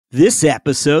This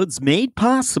episode's made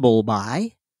possible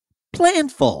by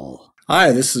Planful.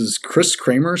 Hi, this is Chris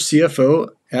Kramer, CFO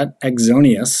at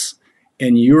Axonius,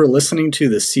 and you are listening to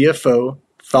the CFO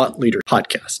Thought Leader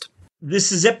Podcast.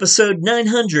 This is episode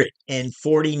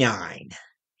 949.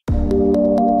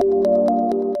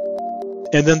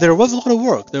 And then there was a lot of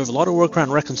work. There was a lot of work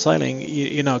around reconciling,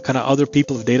 kind of other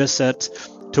people's data sets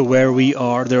to where we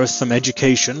are. There was some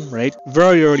education, right?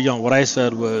 Very early on, what I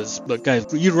said was, look, guys,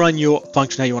 you run your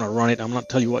function how you want to run it. I'm not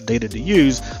telling you what data to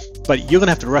use, but you're going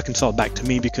to have to reconcile back to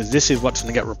me because this is what's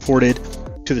going to get reported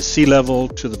to the C-level,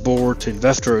 to the board, to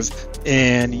investors.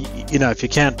 And, if you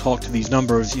can't talk to these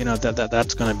numbers,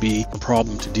 that's going to be a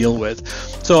problem to deal with.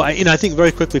 So, I think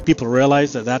very quickly people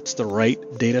realize that that's the right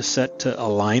data set to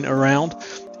align around.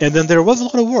 And then there was a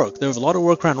lot of work. There was a lot of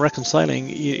work around reconciling,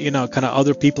 kind of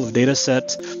other people's data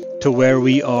sets to where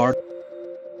we are.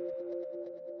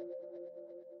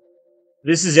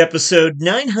 This is episode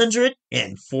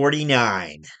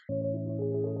 949.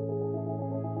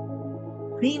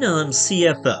 Phenom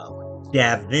CFO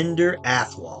Davinder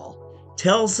Athwal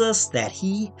tells us that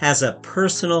he has a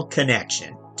personal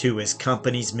connection to his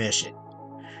company's mission.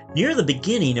 Near the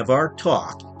beginning of our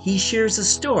talk, he shares a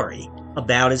story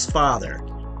about his father,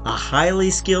 a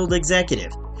highly skilled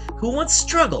executive who once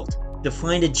struggled to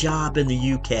find a job in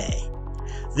the UK.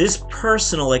 This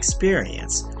personal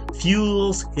experience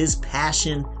fuels his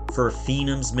passion for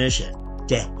Phenom's mission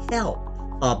to help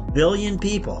 1 billion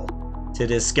people to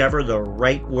discover the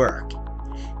right work.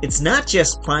 It's not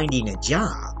just finding a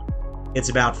job, it's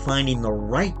about finding the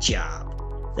right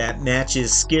job that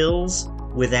matches skills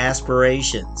with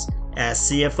aspirations, as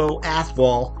CFO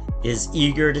Athwal is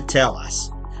eager to tell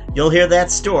us. You'll hear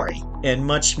that story and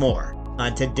much more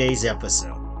on today's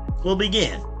episode. We'll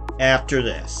begin after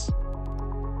this.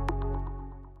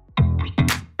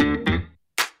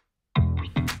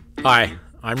 Hi,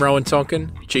 I'm Rowan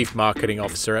Tonkin, Chief Marketing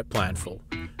Officer at Planful,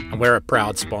 and we're a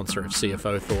proud sponsor of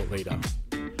CFO Thought Leader.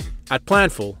 At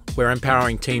Planful, we're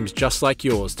empowering teams just like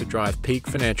yours to drive peak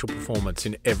financial performance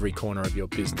in every corner of your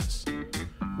business.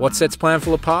 What sets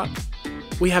Planful apart?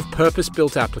 We have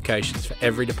purpose-built applications for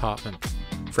every department,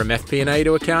 from FP&A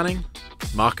to accounting,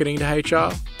 marketing to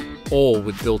HR, all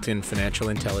with built-in financial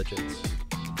intelligence.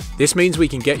 This means we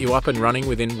can get you up and running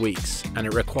within weeks, and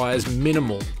it requires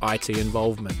minimal IT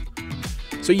involvement.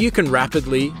 So you can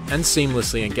rapidly and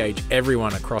seamlessly engage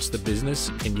everyone across the business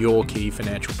in your key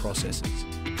financial processes.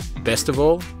 Best of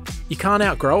all, you can't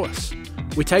outgrow us.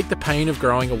 We take the pain of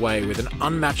growing away with an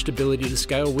unmatched ability to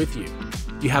scale with you.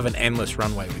 You have an endless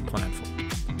runway with Planful.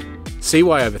 See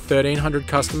why over 1,300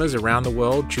 customers around the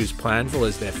world choose Planful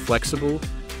as their flexible,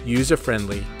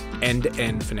 user-friendly,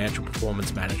 end-to-end financial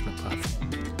performance management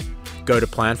platform. Go to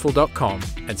planful.com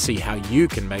and see how you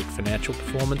can make financial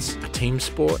performance a team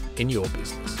sport in your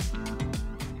business.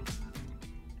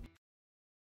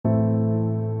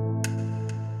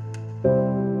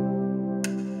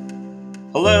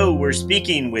 Hello, we're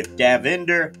speaking with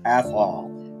Davinder Athwal,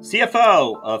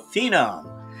 CFO of Phenom.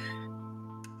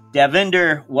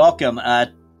 Davinder, welcome.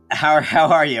 How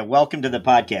are you? Welcome to the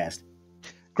podcast.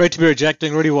 Great to be here, Jack.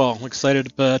 Doing really well. I'm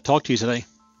excited to talk to you today.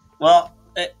 Well,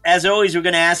 as always, we're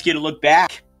going to ask you to look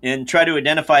back and try to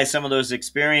identify some of those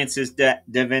experiences,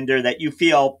 Davinder, that you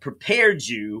feel prepared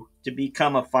you to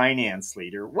become a finance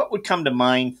leader. What would come to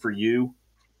mind for you?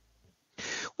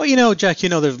 Well, Jack,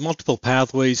 there's multiple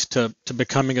pathways to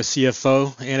becoming a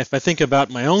CFO. And if I think about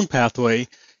my own pathway,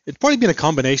 it's probably been a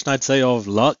combination, I'd say, of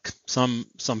luck, some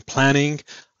planning,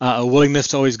 a willingness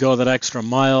to always go that extra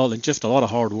mile, and just a lot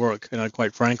of hard work,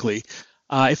 quite frankly.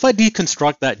 If I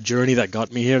deconstruct that journey that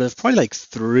got me here, there's probably like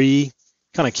 3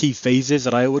 kind of key phases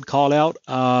that I would call out,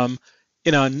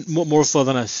 more so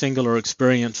than a singular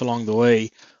experience along the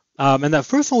way. And that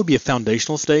first one would be a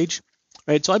foundational stage,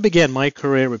 right? So I began my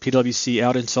career with PwC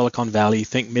out in Silicon Valley,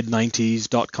 think mid-90s,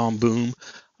 dot-com boom.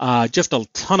 Just a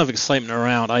ton of excitement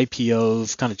around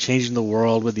IPOs, kind of changing the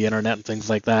world with the internet and things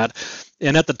like that.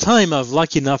 And at the time, I was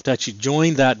lucky enough to actually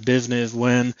join that business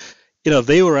when,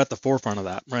 they were at the forefront of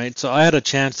that, right? So I had a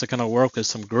chance to kind of work with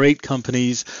some great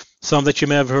companies, some that you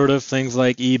may have heard of, things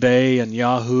like eBay and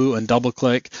Yahoo and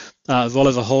DoubleClick, as well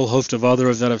as a whole host of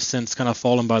others that have since kind of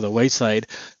fallen by the wayside.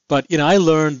 But, I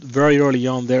learned very early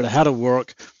on there how to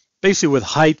work basically with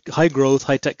high growth,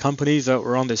 high tech companies that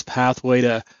were on this pathway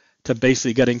to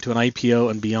basically getting to an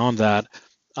IPO and beyond that.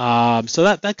 So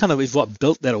that kind of is what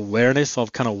built that awareness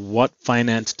of kind of what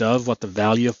finance does, what the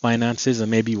value of finance is, and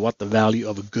maybe what the value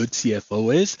of a good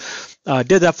CFO is.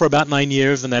 Did that for about 9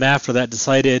 years, and then after that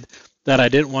decided that I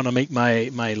didn't want to make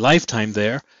my lifetime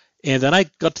there, And then I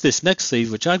got to this next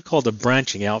phase, which I'd call the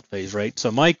branching out phase, right?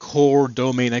 So my core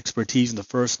domain expertise in the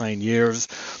first 9 years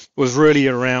was really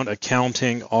around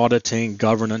accounting, auditing,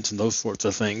 governance, and those sorts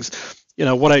of things.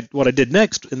 What I did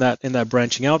next in that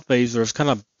branching out phase was kind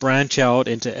of branch out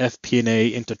into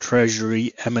FP&A, into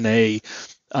treasury, M&A,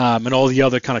 and all the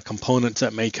other kind of components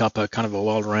that make up a kind of a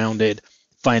well-rounded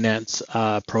finance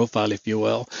profile, if you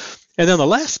will. And then the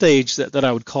last stage that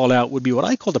I would call out would be what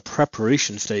I call the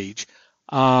preparation stage.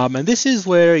 And this is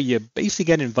where you basically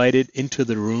get invited into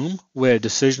the room where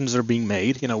decisions are being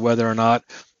made, whether or not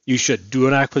you should do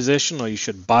an acquisition, or you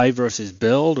should buy versus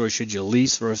build, or should you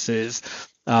lease versus,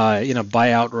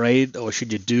 buy outright, or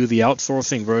should you do the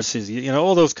outsourcing versus,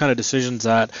 all those kind of decisions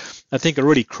that I think are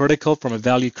really critical from a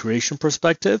value creation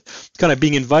perspective. Kind of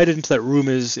being invited into that room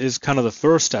is kind of the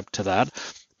first step to that.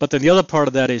 But then the other part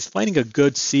of that is finding a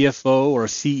good CFO or a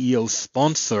CEO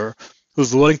sponsor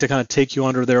who's willing to kind of take you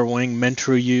under their wing,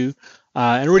 mentor you,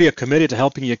 and really are committed to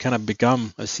helping you kind of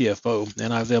become a CFO.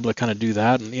 And I was able to kind of do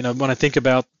that. And, when I think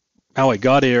about how I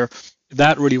got here,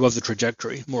 that really was the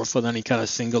trajectory, more so than any kind of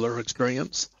singular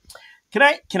experience. Can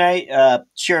I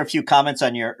share a few comments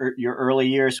on your early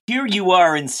years? Here you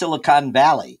are in Silicon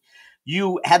Valley.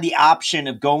 You had the option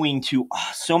of going to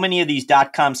so many of these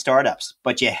 .com startups,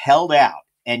 but you held out,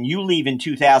 and you leave in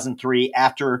 2003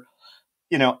 after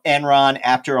Enron,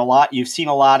 after you've seen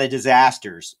a lot of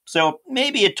disasters. So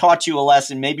maybe it taught you a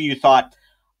lesson. Maybe you thought,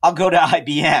 I'll go to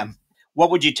IBM.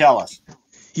 What would you tell us?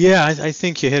 Yeah, I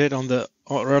think you hit it right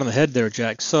on the head there,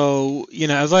 Jack. So,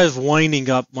 as I was winding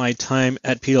up my time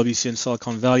at PwC in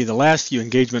Silicon Valley, the last few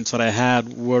engagements that I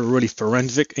had were really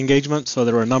forensic engagements. So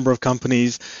there were a number of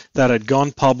companies that had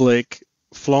gone public,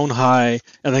 flown high,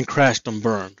 and then crashed and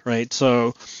burned, right?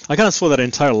 So I kind of saw that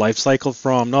entire life cycle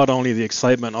from not only the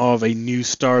excitement of a new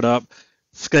startup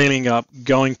scaling up,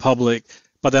 going public,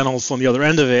 but then also on the other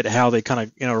end of it, how they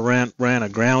kind of ran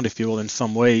aground, if you will, in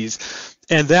some ways.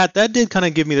 And that did kind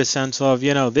of give me the sense of,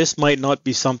 this might not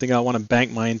be something I want to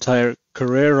bank my entire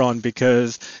career on,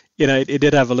 because, it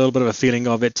did have a little bit of a feeling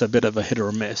of it's a bit of a hit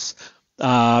or miss.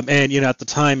 And, at the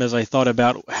time, as I thought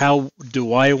about how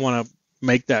do I want to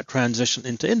make that transition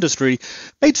into industry,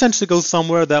 made sense to go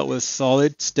somewhere that was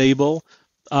solid, stable.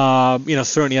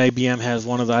 Certainly IBM has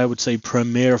one of the, I would say,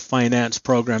 premier finance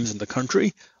programs in the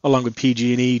country, along with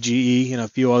PG&E, GE, a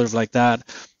few others like that.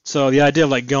 So the idea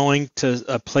of going to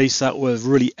a place that was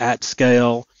really at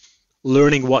scale,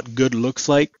 learning what good looks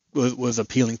like was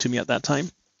appealing to me at that time.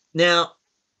 Now,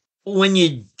 when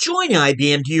you join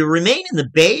IBM, do you remain in the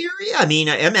Bay Area? I mean,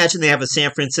 I imagine they have a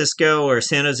San Francisco or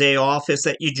San Jose office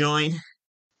that you join.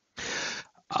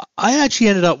 I actually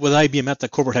ended up with IBM at the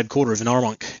corporate headquarters in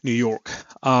Armonk, New York.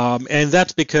 And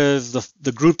that's because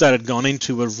the group that had gone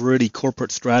into was really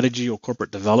corporate strategy or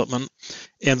corporate development,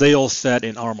 and they all sat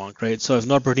in Armonk, right? So it was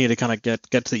an opportunity to kind of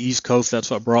get to the East Coast. That's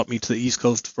what brought me to the East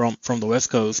Coast from the West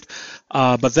Coast.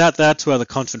 But that's where the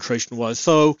concentration was.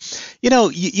 So,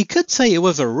 you could say it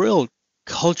was a real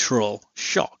cultural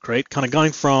shock, right? Kind of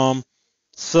going from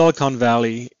Silicon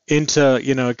Valley into,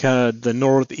 kind of the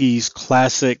Northeast,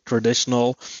 classic,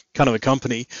 traditional kind of a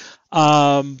company.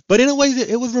 But in a way,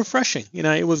 it was refreshing.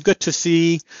 It was good to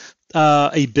see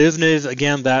a business,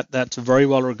 again, that's very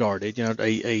well regarded,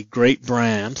 a great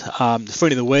brand.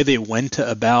 Certainly the way they went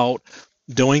about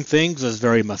doing things is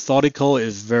very methodical,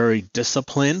 is very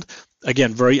disciplined.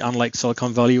 Again, very unlike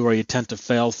Silicon Valley, where you tend to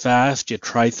fail fast, you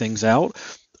try things out.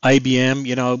 IBM,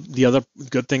 the other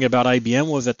good thing about IBM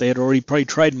was that they had already probably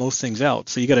tried most things out.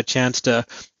 So you got a chance to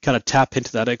kind of tap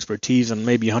into that expertise and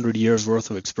maybe 100 years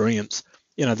worth of experience,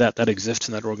 that exists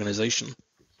in that organization.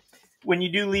 When you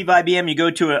do leave IBM, you go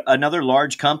to another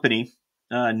large company,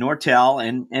 Nortel,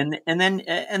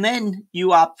 and then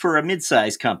you opt for a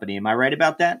mid-sized company. Am I right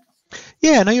about that?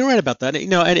 Yeah, no, you're right about that.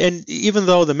 And even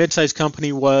though the mid-sized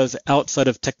company was outside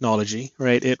of technology,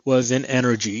 right, it was in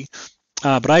energy.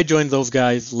 But I joined those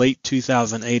guys late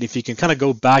 2008. If you can kind of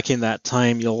go back in that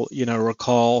time, you'll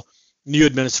recall new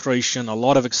administration, a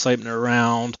lot of excitement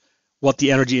around what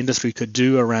the energy industry could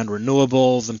do around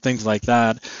renewables and things like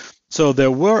that. So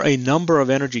there were a number of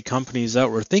energy companies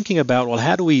that were thinking about, well,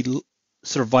 how do we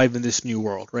survive in this new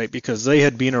world, right? Because they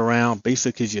had been around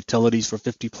basically as utilities for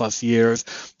 50 plus years.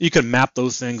 You can map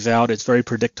those things out. It's very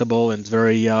predictable and it's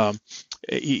very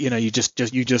you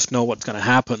just know what's going to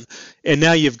happen. And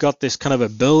now you've got this kind of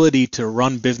ability to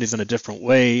run business in a different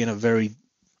way, in a very,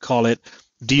 call it,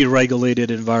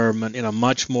 deregulated environment,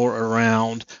 much more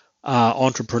around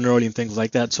entrepreneurial and things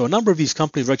like that. So a number of these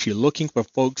companies are actually looking for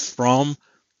folks from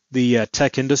the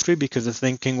tech industry, because the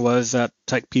thinking was that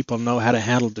tech people know how to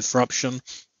handle disruption.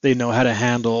 They know how to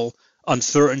handle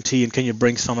uncertainty, and can you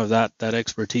bring some of that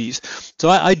expertise? So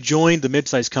I joined the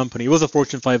mid-sized company. It was a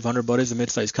Fortune 500, but it's a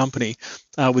mid-sized company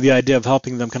with the idea of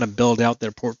helping them kind of build out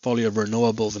their portfolio of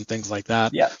renewables and things like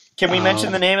that. Yeah. Can we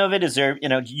mention the name of it? Is there,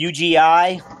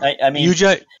 UGI? I mean,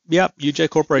 UJ, yeah, UJ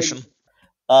Corporation.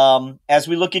 As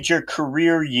we look at your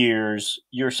career years,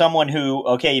 you're someone who,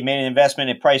 okay, you made an investment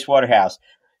at Price Waterhouse.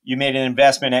 You made an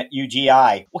investment at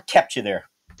UGI. What kept you there?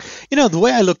 The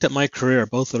way I looked at my career,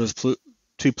 both of those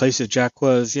two places, Jack,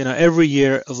 was, every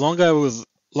year, as long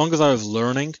as I was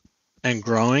learning and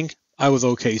growing, I was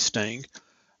okay staying.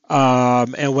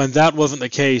 And when that wasn't the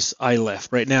case, I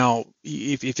left. Right now,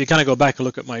 if you kind of go back and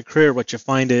look at my career, what you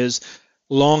find is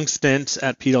long stints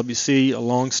at PwC, a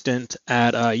long stint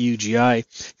at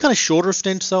UGI, kind of shorter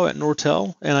stints though at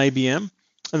Nortel and IBM.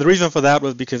 And the reason for that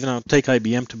was because, take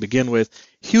IBM to begin with,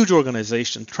 huge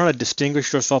organization, trying to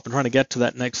distinguish yourself and trying to get to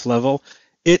that next level.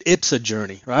 It's a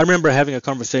journey. Right? I remember having a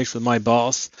conversation with my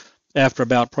boss after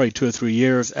about probably 2 or 3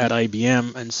 years at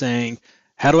IBM and saying,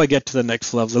 how do I get to the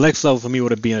next level? The next level for me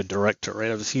would have been a director, right?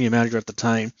 I was a senior manager at the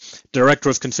time. Director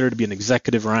was considered to be an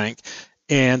executive rank.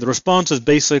 And the response is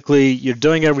basically, you're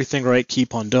doing everything right,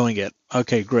 keep on doing it.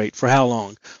 Okay, great. For how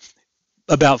long?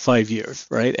 About 5 years,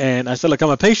 right? And I said, look, I'm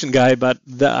a patient guy, but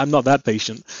I'm not that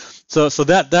patient. So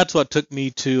that's what took me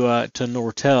to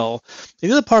Nortel.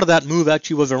 And the other part of that move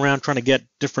actually was around trying to get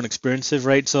different experiences,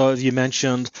 right? So as you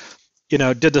mentioned,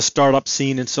 did the startup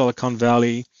scene in Silicon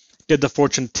Valley, did the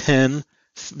Fortune 10,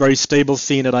 very stable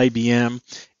scene at IBM.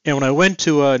 And when I went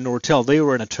to Nortel, they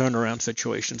were in a turnaround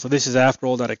situation. So this is after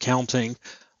all that accounting,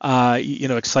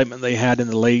 excitement they had in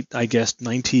the late, I guess,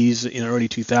 90s, early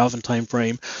 2000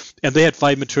 timeframe. And they had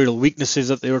 5 material weaknesses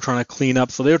that they were trying to clean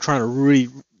up. So they were trying to really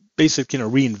basically,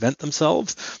 reinvent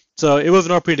themselves. So it was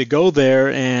an opportunity to go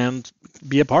there and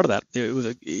be a part of that. It was,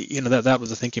 that was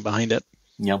the thinking behind it.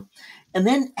 Yeah. And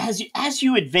then as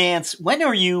you advance, when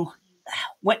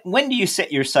do you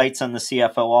set your sights on the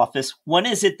CFO office? When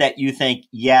is it that you think,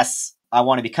 yes, I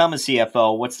want to become a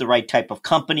CFO? What's the right type of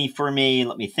company for me?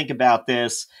 Let me think about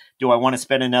this. Do I want to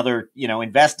spend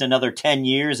invest another 10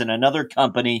 years in another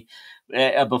company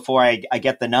before I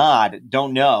get the nod?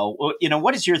 Don't know.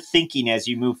 What is your thinking as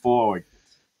you move forward?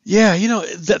 Yeah,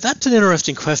 that's an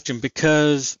interesting question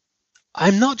because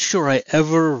I'm not sure I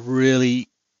ever really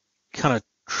kind of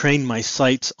trained my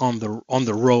sights on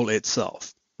the role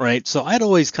itself. Right. So I'd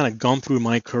always kind of gone through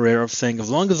my career of saying,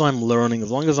 as long as I'm learning, as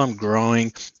long as I'm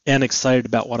growing and excited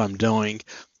about what I'm doing,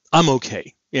 I'm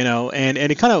okay. And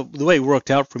it kind of, the way it worked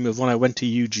out for me was when I went to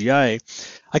UGI,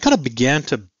 I kind of began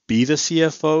to be the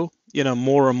CFO,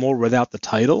 more and more without the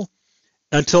title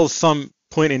until some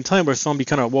point in time where somebody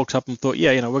kind of woke up and thought,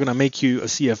 yeah, we're going to make you a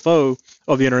CFO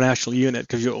of the international unit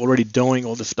because you're already doing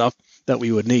all the stuff that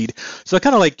we would need. So I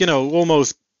kind of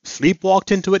almost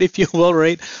sleepwalked into it, if you will,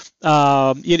 right?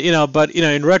 But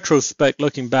in retrospect,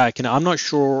 looking back, I'm not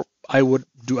sure I would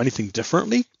do anything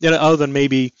differently, other than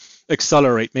maybe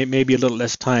accelerate, maybe a little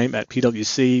less time at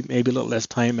PwC, maybe a little less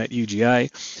time at UGI.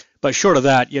 But short of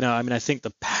that, I think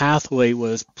the pathway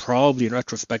was probably, in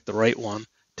retrospect, the right one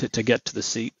to get to the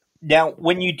seat. Now,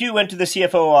 when you do enter the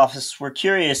CFO office, we're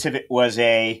curious if it was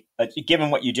given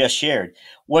what you just shared,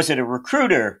 was it a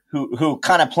recruiter who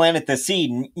kind of planted the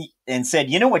seed and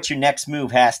said, what your next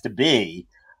move has to be?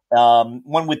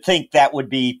 One would think that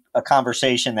would be a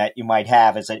conversation that you might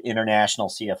have as an international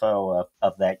CFO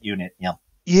of that unit.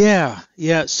 Yeah.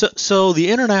 Yeah. So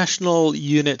the international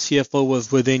unit CFO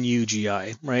was within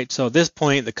UGI, right? So at this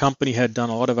point, the company had done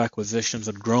a lot of acquisitions,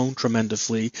 had grown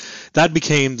tremendously. That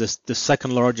became the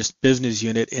second largest business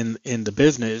unit in the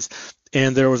business.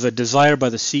 And there was a desire by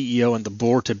the CEO and the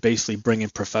board to basically bring in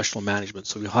professional management.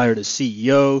 So we hired a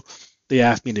CEO. They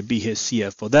asked me to be his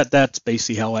CFO. That's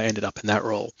basically how I ended up in that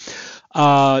role.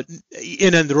 And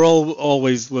then the role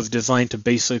always was designed to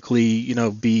basically,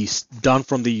 be done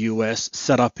from the U.S.,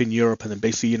 set up in Europe, and then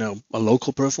basically, a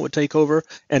local person would take over.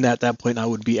 And at that point, I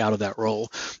would be out of that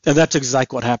role. And that's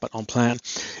exactly what happened on plan.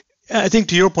 I think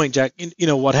to your point, Jack,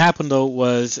 what happened, though,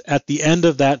 was at the end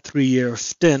of that 3-year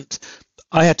stint,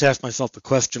 I had to ask myself the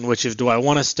question, which is, do I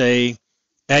want to stay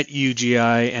at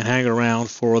UGI and hang around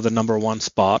for the number one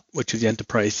spot, which is the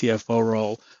enterprise CFO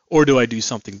role, or do I do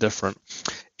something different?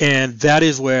 And that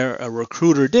is where a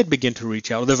recruiter did begin to reach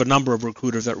out. There's a number of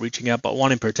recruiters that are reaching out, but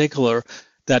one in particular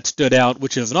that stood out,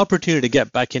 which is an opportunity to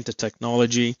get back into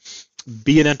technology,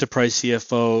 be an enterprise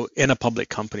CFO in a public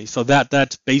company. So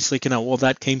that's basically all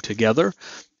that came together.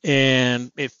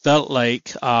 And it felt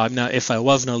like now if I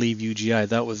was going to leave UGI,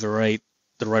 that was the right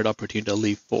opportunity to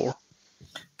leave for.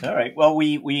 All right. Well,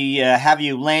 we have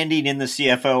you landing in the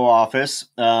CFO office.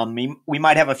 We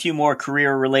might have a few more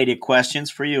career-related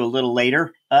questions for you a little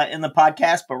later in the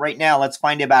podcast, but right now, let's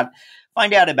find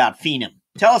out about Phenom.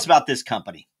 Tell us about this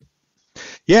company.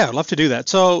 Yeah, I'd love to do that.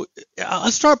 So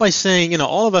I'll start by saying,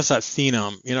 all of us at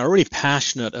Phenom, are really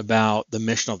passionate about the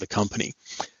mission of the company.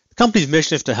 The company's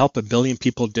mission is to help 1 billion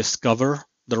people discover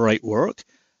the right work.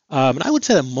 And I would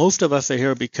say that most of us are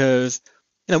here because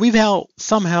we've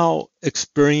somehow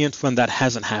experienced when that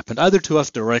hasn't happened, either to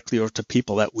us directly or to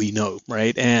people that we know,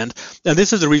 right? And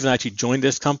this is the reason I actually joined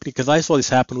this company, because I saw this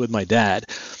happen with my dad.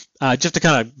 Just to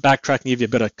kind of backtrack and give you a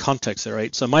bit of context there,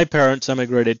 right? So my parents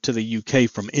emigrated to the UK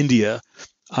from India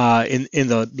in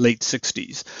the late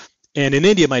 60s. And in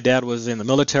India, my dad was in the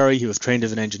military. He was trained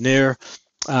as an engineer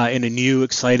in a new,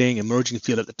 exciting, emerging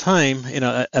field at the time,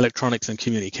 electronics and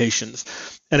communications.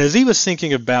 And as he was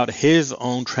thinking about his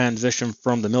own transition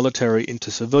from the military into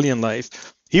civilian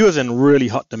life, he was in really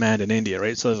hot demand in India,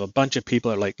 right? So there's a bunch of people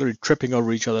that are like literally tripping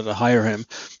over each other to hire him.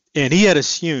 And he had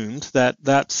assumed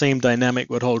that same dynamic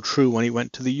would hold true when he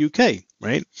went to the UK,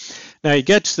 right? Now he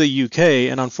gets to the UK,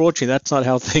 and unfortunately, that's not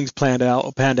how things panned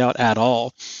out at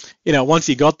all. Once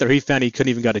he got there, he found he couldn't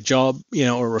even get a job,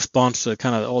 or a response to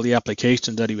kind of all the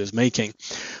applications that he was making,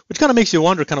 which kind of makes you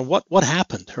wonder kind of what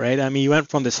happened, right? I mean, you went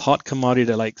from this hot commodity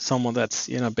to like someone that's,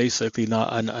 basically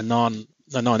not a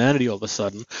non-entity all of a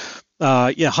sudden.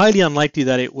 Highly unlikely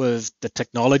that it was the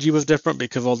technology was different,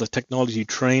 because all the technology he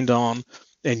trained on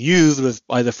and used was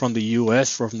either from the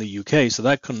US or from the UK, so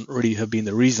that couldn't really have been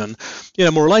the reason.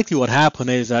 More likely what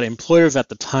happened is that employers at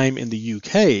the time in the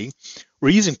UK were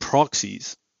using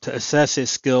proxies to assess his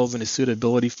skills and his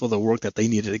suitability for the work that they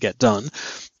needed to get done.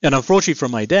 And unfortunately for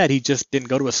my dad, he just didn't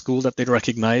go to a school that they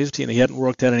recognized. He hadn't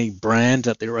worked at any brand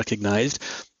that they recognized.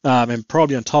 And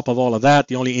probably on top of all of that,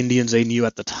 the only Indians they knew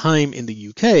at the time in the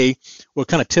UK were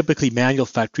kind of typically manual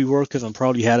factory workers, and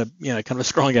probably had a kind of a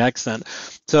strong accent.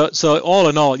 So all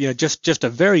in all, just a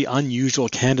very unusual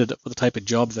candidate for the type of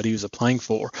jobs that he was applying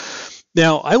for.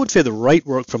 Now, I would say the right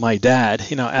work for my dad,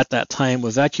 at that time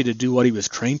was actually to do what he was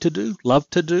trained to do,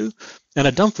 loved to do, and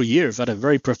had done for years at a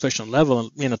very proficient level,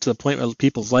 to the point where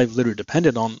people's lives literally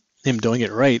depended on him doing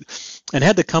it right. And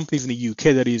had the companies in the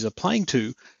UK that he's applying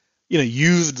to,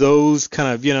 used those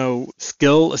kind of,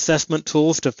 skill assessment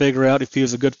tools to figure out if he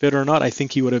was a good fit or not, I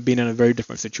think he would have been in a very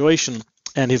different situation,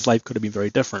 and his life could have been very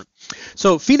different.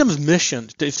 So Phenom's mission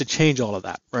is to change all of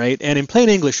that, right? And in plain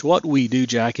English, what we do,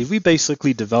 Jack, is we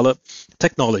basically develop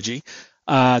technology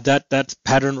that's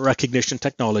pattern recognition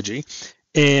technology.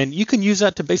 And you can use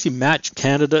that to basically match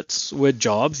candidates with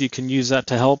jobs. You can use that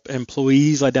to help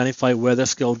employees identify where their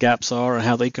skill gaps are and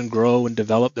how they can grow and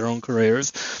develop their own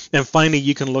careers. And finally,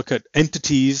 you can look at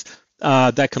entities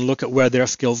that can look at where their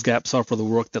skills gaps are for the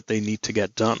work that they need to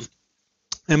get done.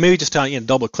 And maybe just to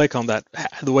double click on that,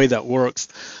 the way that works.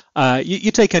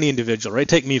 You take any individual, right?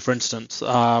 Take me, for instance.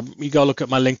 You go look at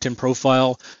my LinkedIn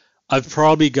profile. I've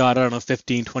probably got,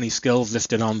 15, 20 skills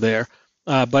listed on there.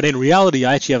 But in reality,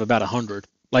 I actually have about 100,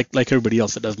 like everybody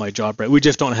else that does my job, right? We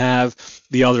just don't have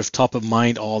the others top of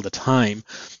mind all the time.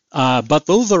 But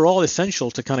those are all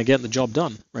essential to kind of getting the job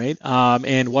done, right?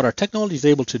 And what our technology is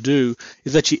able to do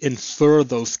is actually infer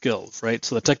those skills, right?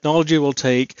 So the technology will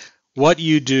take what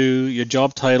you do, your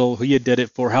job title, who you did it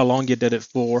for, how long you did it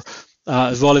for,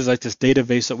 as well as like this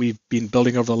database that we've been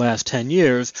building over the last 10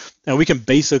 years, and we can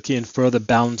basically infer the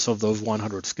balance of those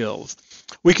 100 skills.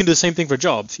 We can do the same thing for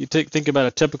jobs. You think about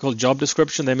a typical job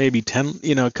description, there may be 10,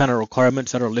 kind of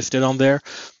requirements that are listed on there.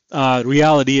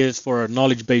 Reality is for a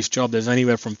knowledge-based job, there's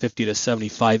anywhere from 50 to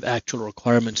 75 actual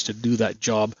requirements to do that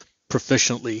job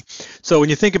proficiently. So when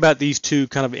you think about these two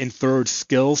kind of inferred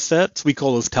skill sets, we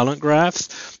call those talent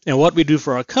graphs. And what we do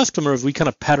for our customers, we kind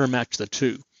of pattern match the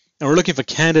two. And we're looking for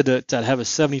candidates that have a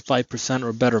 75%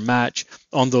 or better match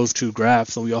on those two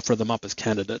graphs, and we offer them up as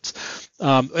candidates.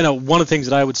 One of the things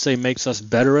that I would say makes us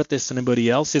better at this than anybody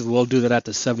else is we'll do that at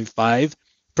the 75%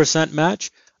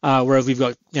 match, whereas we've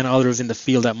got others in the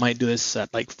field that might do this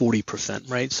at like 40%,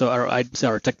 right? So I'd say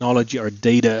our technology, our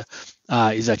data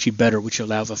is actually better, which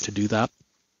allows us to do that.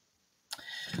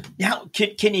 Now,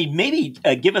 can you maybe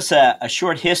give us a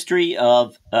short history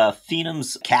of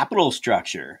Phenom's capital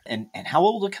structure and how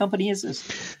old a company is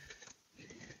this?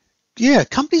 Yeah,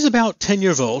 company's about 10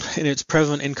 years old in its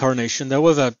present incarnation. There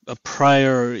was a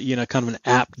prior, kind of an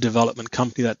app development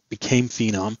company that became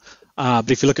Phenom. But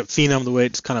if you look at Phenom, the way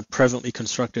it's kind of presently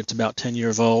constructed, it's about 10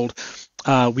 years old.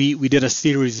 We did a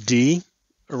Series D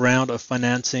round of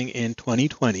financing in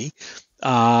 2020.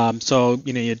 So,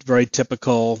 it's very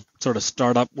typical sort of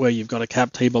startup where you've got a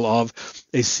cap table of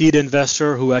a seed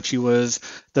investor who actually was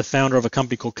the founder of a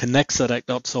company called Connexa that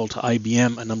got sold to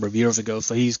IBM a number of years ago.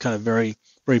 So he's kind of very,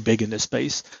 very big in this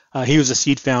space. He was a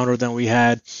seed founder. Then we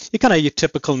had your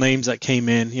typical names that came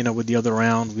in, with the other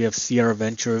round. We have Sierra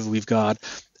Ventures. We've got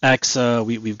AXA.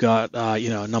 We've got,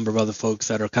 a number of other folks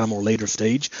that are kind of more later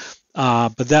stage.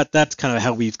 But that's kind of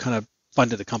how we've kind of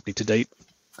funded the company to date.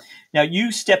 Now,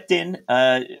 you stepped in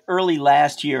early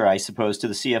last year, I suppose, to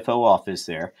the CFO office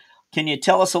there. Can you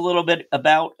tell us a little bit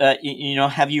about,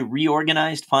 have you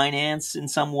reorganized finance in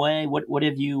some way? What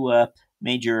have you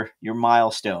made your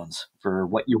milestones for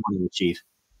what you want to achieve?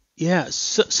 Yeah,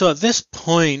 so at this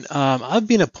point, I've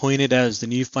been appointed as the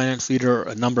new finance leader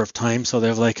a number of times. So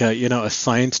there's like a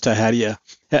science to how do you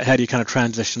kind of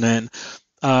transition in.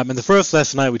 And the first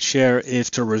lesson I would share is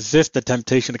to resist the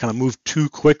temptation to kind of move too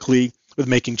quickly with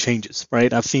making changes,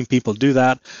 right? I've seen people do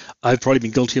that. I've probably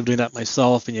been guilty of doing that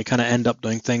myself, and you kind of end up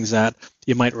doing things that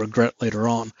you might regret later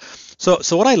on. So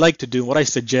what I like to do, what I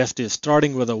suggest is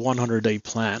starting with a 100-day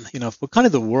plan. For kind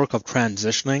of the work of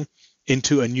transitioning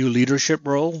into a new leadership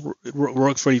role, it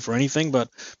works really for anything, but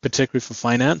particularly for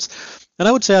finance. And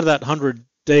I would say out of that 100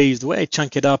 days, the way I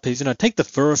chunk it up is, take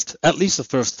at least the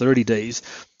first 30 days,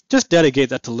 just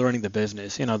dedicate that to learning the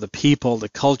business, the people, the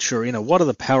culture, what are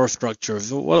the power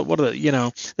structures, what are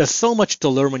the, there's so much to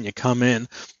learn when you come in,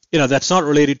 that's not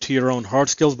related to your own hard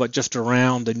skills, but just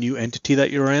around the new entity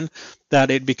that you're in, that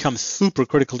it becomes super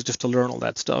critical just to learn all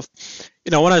that stuff.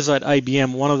 When I was at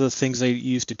IBM, one of the things they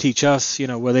used to teach us,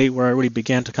 where I really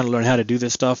began to kind of learn how to do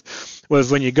this stuff,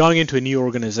 was when you're going into a new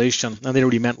organization, and they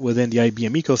really meant within the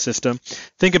IBM ecosystem,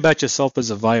 think about yourself as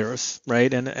a virus,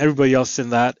 right? And everybody else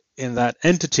in that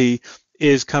entity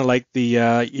is kind of like the,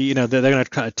 they're going to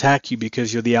kind of attack you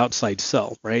because you're the outside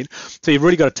cell, right? So you've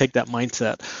really got to take that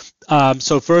mindset.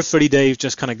 So first 30 days,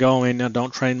 just kind of go in and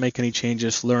don't try and make any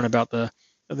changes, learn about the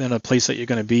place that you're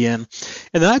going to be in.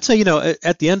 And then I'd say,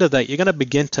 at the end of that, you're going to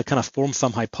begin to kind of form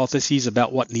some hypotheses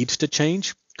about what needs to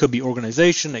change. It could be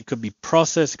organization, it could be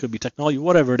process, it could be technology,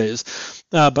 whatever it is.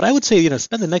 But I would say,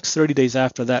 spend the next 30 days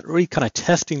after that really kind of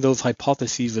testing those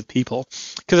hypotheses with people.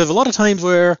 Because there's a lot of times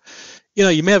where,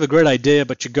 you may have a great idea,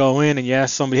 but you go in and you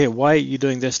ask somebody, hey, why are you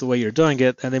doing this the way you're doing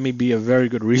it? And there may be a very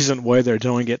good reason why they're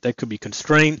doing it. That could be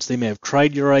constraints. They may have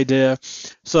tried your idea.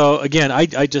 So again,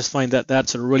 I just find that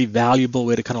that's a really valuable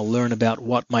way to kind of learn about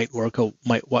what might work or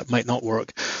what might not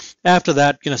work. After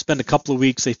that, spend a couple of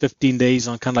weeks, say 15 days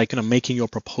on kind of like making your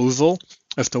proposal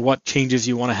as to what changes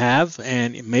you want to have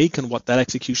and make and what that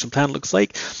execution plan looks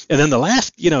like. And then the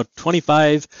last,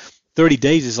 30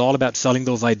 days is all about selling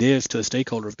those ideas to the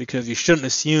stakeholders, because you shouldn't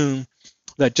assume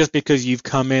that just because you've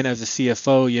come in as a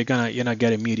CFO, you're gonna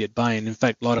get immediate buy-in. In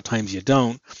fact, a lot of times you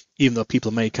don't, even though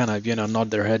people may kind of nod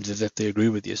their heads as if they agree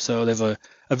with you. So there's a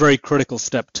very critical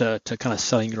step to kind of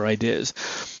selling your ideas.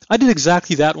 I did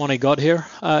exactly that when I got here,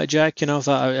 Jack. As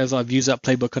I've used that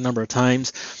playbook a number of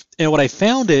times, and what I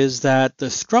found is that the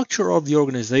structure of the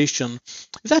organization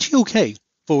is actually okay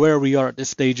for where we are at this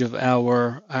stage of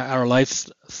our life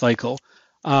cycle.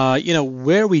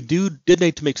 Where we did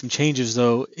need to make some changes,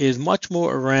 though, is much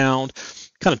more around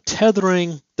kind of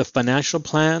tethering the financial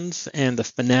plans and the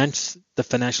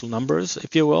financial numbers,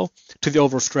 if you will, to the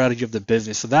overall strategy of the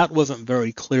business. So that wasn't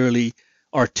very clearly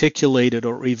articulated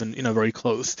or even very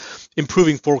close.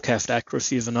 Improving forecast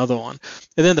accuracy is another one.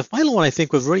 And then the final one, I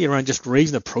think, was really around just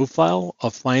raising the profile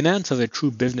of finance as a true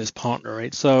business partner,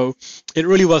 right? So it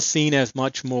really was seen as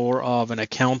much more of an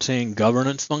accounting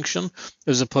governance function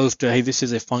as opposed to, hey, this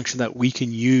is a function that we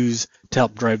can use to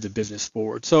help drive the business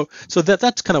forward. So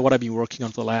that's kind of what I've been working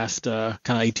on for the last kind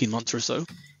of 18 months or so.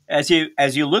 As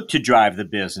you look to drive the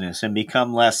business and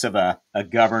become less of a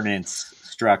governance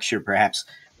structure, perhaps,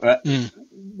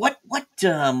 what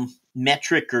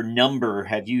metric or number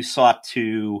have you sought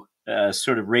to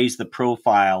sort of raise the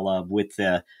profile of with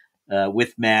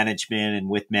management and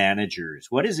with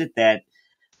managers? What is it that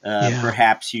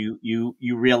perhaps you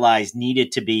realize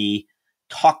needed to be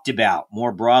talked about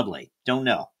more broadly? Don't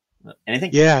know.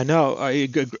 Anything? Yeah, no, a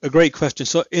great question.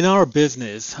 So in our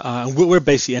business, we're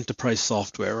basically enterprise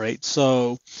software, right?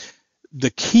 So the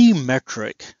key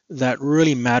metric that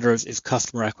really matters is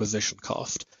customer acquisition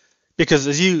cost. Because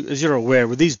as you're aware,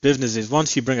 with these businesses,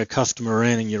 once you bring a customer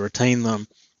in and you retain them,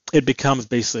 it becomes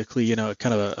basically,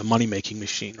 kind of a money-making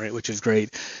machine, right? Which is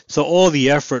great. So all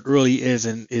the effort really is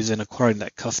in acquiring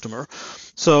that customer.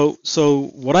 So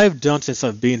what I've done since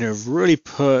I've been here is really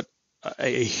put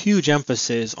a huge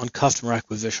emphasis on customer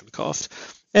acquisition cost.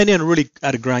 And then really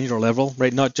at a granular level,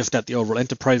 right? Not just at the overall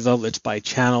enterprise level. It's by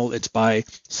channel, it's by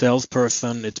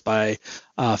salesperson, it's by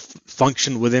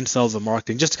function within sales and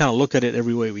marketing. Just to kind of look at it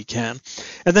every way we can,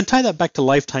 and then tie that back to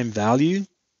lifetime value,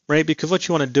 right? Because what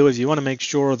you want to do is you want to make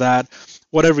sure that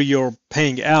whatever you're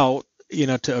paying out,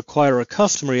 to acquire a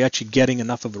customer, you're actually getting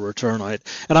enough of a return on it.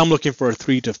 And I'm looking for a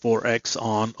 3 to 4x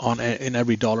in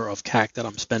every dollar of CAC that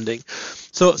I'm spending.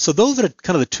 So those are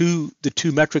kind of the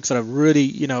two metrics that I've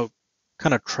really,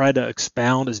 kind of try to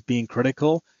expound as being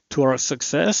critical to our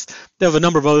success. There's a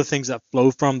number of other things that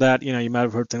flow from that. You might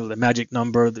have heard things like the magic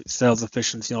number, the sales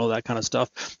efficiency, all that kind of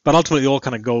stuff. But ultimately, they all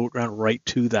kind of go around right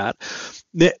to that.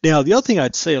 Now, the other thing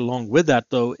I'd say along with that,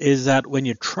 though, is that when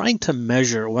I'm trying to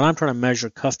measure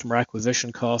customer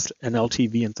acquisition cost and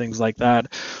LTV and things like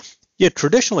that,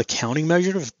 traditional accounting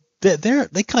measures, they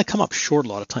kind of come up short a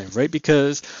lot of times, right?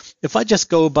 Because if I just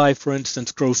go by, for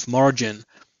instance, gross margin,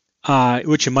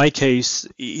 which in my case,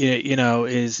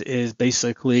 is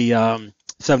basically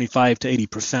 75 to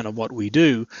 80% of what we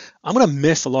do, I'm going to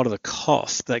miss a lot of the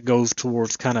cost that goes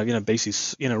towards kind of,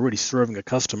 basically, really serving a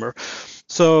customer.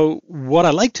 So what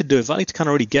I like to do is I like to kind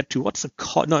of really get to what's the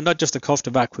cost, not just the cost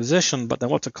of acquisition, but then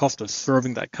what's the cost of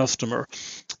serving that customer.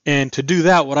 And to do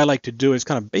that, what I like to do is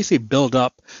kind of basically build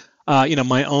up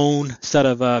my own set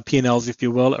of P&Ls, if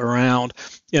you will, around,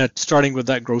 starting with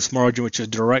that gross margin, which is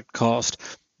direct cost,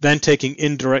 then taking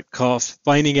indirect costs,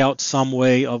 finding out some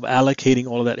way of allocating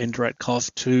all of that indirect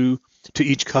cost to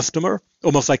each customer,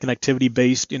 almost like an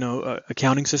activity-based,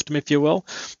 accounting system, if you will,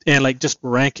 and like just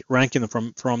ranking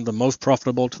them from the most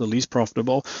profitable to the least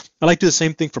profitable. I like to do the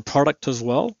same thing for product as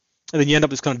well. And then you end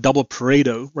up with kind of double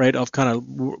Pareto, right, of kind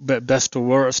of best to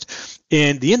worst.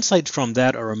 And the insights from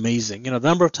that are amazing. The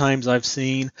number of times I've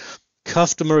seen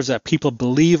customers that people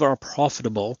believe are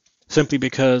profitable simply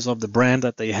because of the brand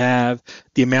that they have,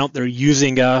 the amount they're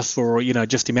using us, or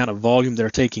just the amount of volume they're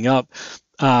taking up,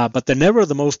 but they're never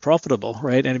the most profitable,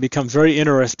 right? And it becomes very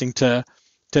interesting to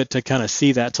kind of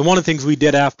see that. So one of the things we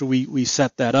did after we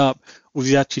set that up was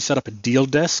we actually set up a deal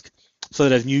desk, so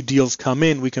that as new deals come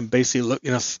in, we can basically look,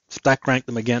 stack rank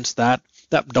them against that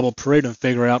double Pareto and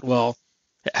figure out, well,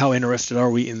 how interested are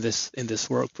we in this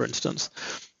work, for instance.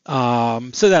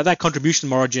 So that contribution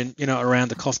margin, around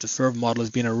the cost to serve model has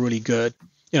been a really good,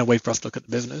 way for us to look at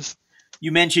the business.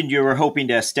 You mentioned you were hoping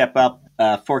to step up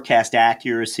forecast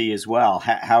accuracy as well.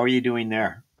 How are you doing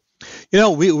there?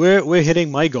 We're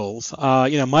hitting my goals.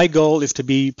 My goal is to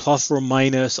be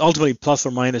ultimately plus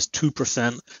or minus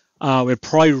 2%. We're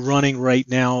probably running right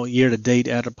now year to date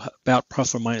at about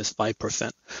plus or minus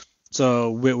 5%.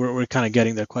 So we're kind of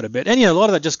getting there quite a bit. And a lot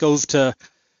of that just goes to,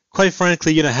 quite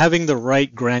frankly, having the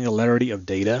right granularity of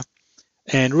data,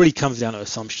 and really comes down to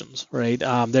assumptions, right?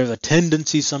 There's a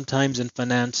tendency sometimes in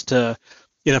finance to,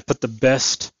 put the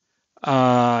best,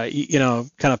 kind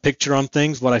of picture on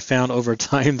things. What I found over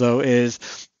time, though,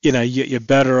 is, you're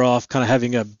better off kind of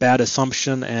having a bad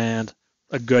assumption and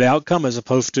a good outcome, as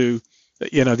opposed to,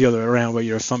 the other way around, where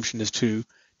your assumption is too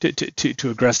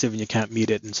aggressive and you can't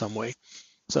meet it in some way.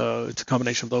 So it's a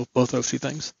combination of both those two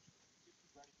things.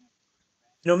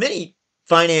 Many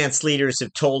finance leaders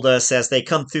have told us as they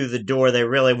come through the door, they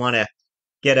really want to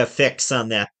get a fix on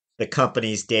the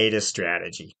company's data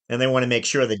strategy. And they want to make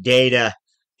sure the data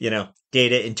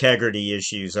integrity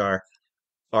issues are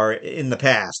in the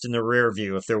past, in the rear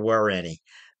view, if there were any.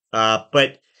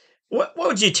 But what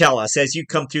would you tell us as you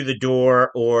come through the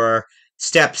door, or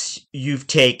steps you've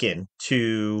taken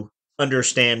to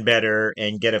understand better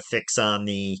and get a fix on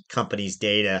the company's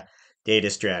data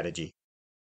strategy?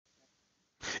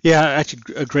 Yeah, actually,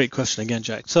 a great question again,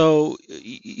 Jack. So,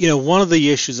 one of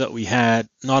the issues that we had,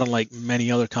 not unlike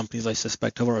many other companies, I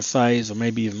suspect, of our size or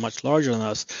maybe even much larger than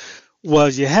us,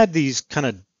 was you had these kind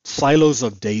of silos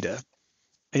of data,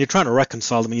 and you're trying to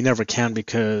reconcile them, and you never can,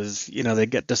 because, they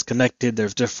get disconnected.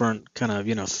 There's different kind of,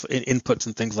 inputs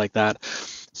and things like that.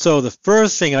 So the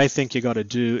first thing I think you got to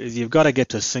do is you've got to get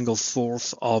to a single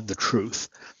source of the truth.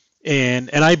 And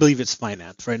I believe it's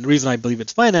finance, right? And the reason I believe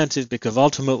it's finance is because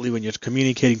ultimately, when you're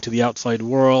communicating to the outside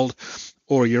world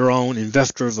or your own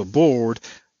investors or board,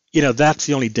 that's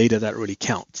the only data that really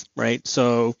counts, right?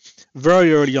 So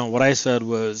very early on, what I said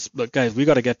was, look, guys, we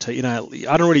got to get to,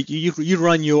 I don't really, you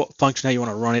run your function how you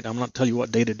want to run it. I'm not telling you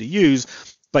what data to use,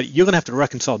 but you're going to have to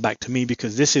reconcile back to me,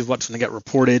 because this is what's going to get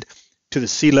reported to the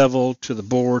C-level, to the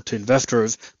board, to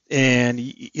investors. And,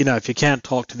 if you can't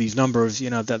talk to these numbers,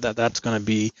 that's going to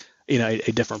be,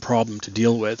 a different problem to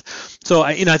deal with. So,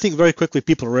 I think very quickly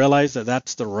people realize that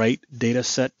that's the right data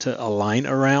set to align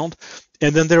around.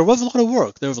 And then there was a lot of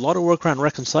work. There was a lot of work around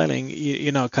reconciling,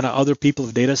 kind of other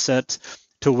people's data sets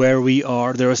to where we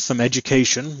are. There is some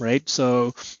education, right?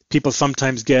 So people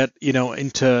sometimes get,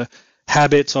 into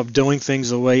habits of doing things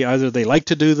the way either they like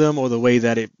to do them or the way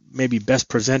that it maybe best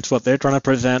presents what they're trying to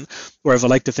present. Whereas I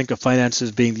like to think of finance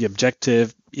as being the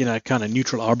objective, kind of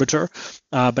neutral arbiter.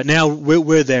 But now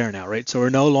we're there now, right? So we're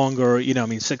no longer,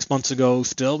 6 months ago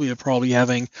still, we were probably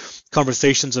having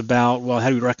conversations about, well, how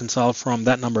do we reconcile from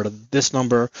that number to this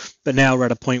number? But now we're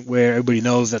at a point where everybody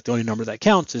knows that the only number that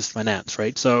counts is finance,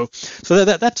 right? So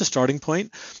that's a starting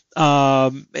point.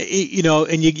 And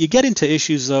you get into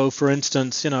issues though. For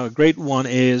instance, a great one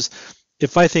is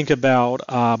if I think about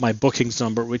my bookings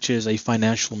number, which is a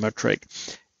financial metric,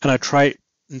 and I try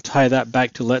and tie that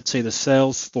back to, let's say, the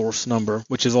Salesforce number,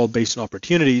 which is all based on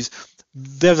opportunities,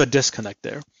 there's a disconnect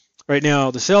there. Right now,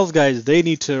 the sales guys, they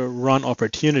need to run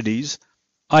opportunities.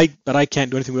 But I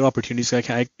can't do anything with opportunities. I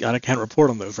can't report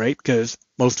on those, right? Because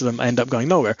most of them end up going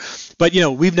nowhere. But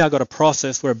we've now got a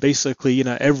process where basically,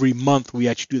 every month we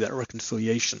actually do that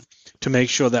reconciliation to make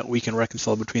sure that we can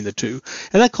reconcile between the two.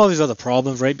 And that causes other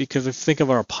problems, right? Because if you think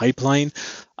of our pipeline,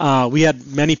 we had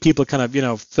many people kind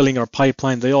of, filling our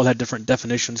pipeline. They all had different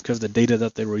definitions because the data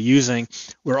that they were using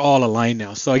were all aligned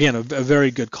now. So again, a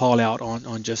very good call out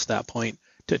on just that point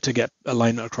to get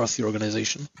alignment across the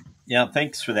organization. Yeah,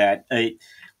 thanks for that.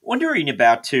 Wondering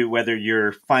about, too, whether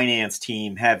your finance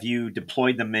team, have you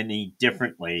deployed them any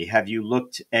differently? Have you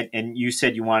looked at, and you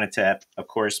said you wanted to, of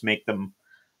course, make them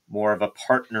more of a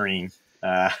partnering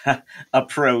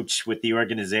approach with the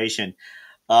organization.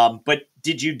 But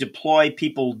did you deploy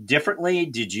people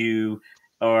differently?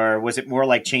 Or was it more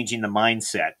like changing the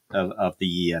mindset of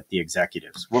the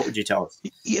executives? What would you tell us?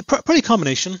 Yeah, pretty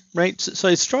combination, right? So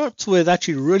it starts with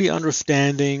actually really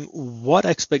understanding what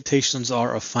expectations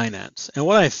are of finance. And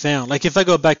what I found, like if I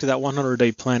go back to that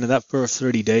 100-day plan and that first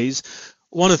 30 days,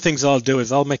 one of the things I'll do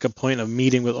is I'll make a point of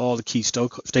meeting with all the key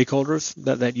stakeholders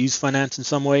that use finance in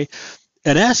some way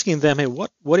and asking them, hey, what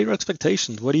are your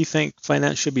expectations? What do you think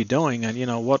finance should be doing?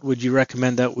 And, what would you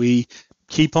recommend that we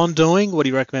keep on doing? What do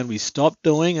you recommend we stop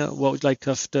doing? What would you like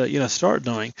us to, start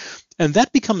doing? And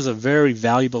that becomes a very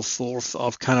valuable source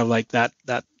of kind of like that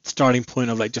starting point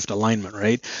of like just alignment,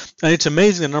 right? And it's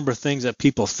amazing the number of things that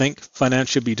people think finance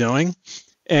should be doing.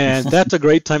 And that's a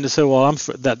great time to say, well,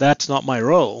 that's not my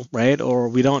role, right? Or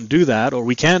we don't do that, or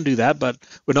we can do that, but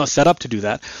we're not set up to do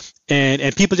that.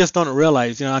 And people just don't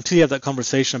realize, until you have that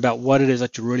conversation about what it is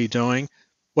that you're really doing,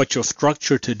 what you're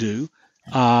structured to do,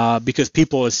 because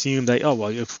people assume that, oh,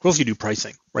 well, of course you do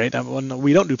pricing, right? Well, no,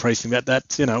 we don't do pricing.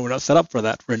 That's we're not set up for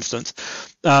that, for instance.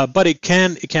 But it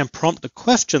can prompt the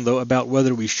question though about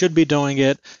whether we should be doing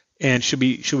it and should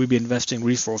we be investing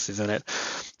resources in it.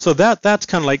 So that's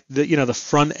kind of like the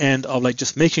front end of like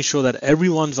just making sure that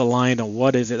everyone's aligned on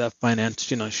what is it that finance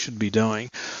should be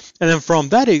doing. And then from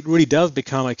that, it really does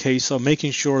become a case of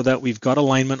making sure that we've got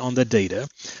alignment on the data.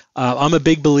 I'm a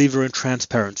big believer in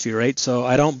transparency, right? So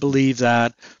I don't believe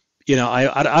that,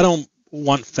 I don't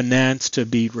want finance to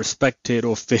be respected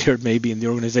or feared maybe in the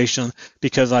organization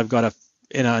because I've got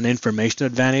an information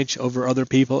advantage over other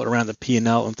people around the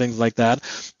P&L and things like that.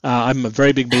 I'm a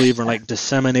very big believer in like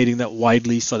disseminating that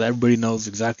widely so that everybody knows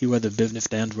exactly where the business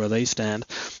stands, where they stand.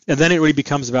 And then it really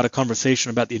becomes about a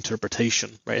conversation about the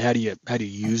interpretation, right? How do you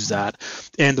use that?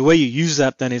 And the way you use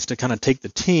that then is to kind of take the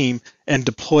team and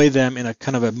deploy them in a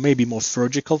kind of a maybe more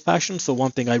surgical fashion. So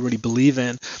one thing I really believe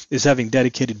in is having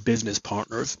dedicated business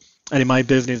partners. And in my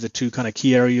business, the two kind of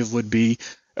key areas would be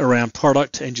around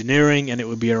product engineering, and it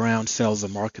would be around sales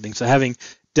and marketing. So having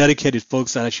dedicated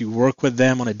folks that actually work with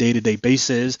them on a day-to-day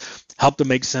basis, help them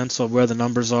make sense of where the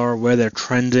numbers are, where they're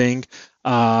trending,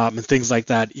 and things like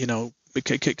that,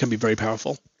 it can be very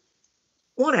powerful.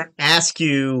 I want to ask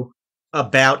you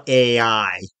about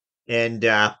AI, and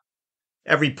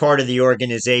every part of the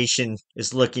organization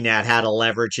is looking at how to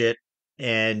leverage it,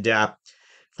 and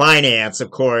finance, of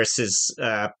course, is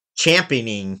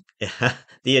championing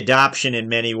the adoption in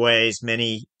many ways,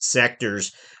 many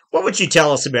sectors. What would you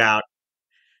tell us about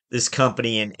this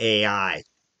company and AI?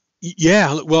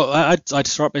 Yeah, well, I'd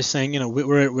start by saying,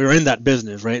 we're in that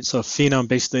business, right? So Phenom,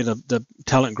 basically the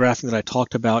talent graphing that I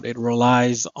talked about, it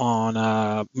relies on,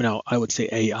 I would say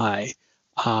AI.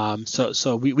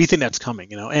 So we think that's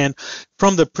coming, and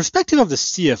from the perspective of the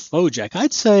CFO, Jack,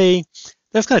 I'd say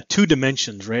there's kind of two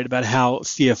dimensions, right, about how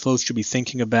CFOs should be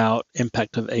thinking about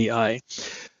impact of AI.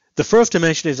 The first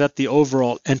dimension is at the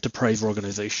overall enterprise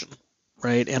organization,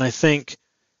 right? And I think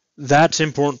that's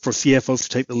important for CFOs to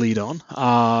take the lead on.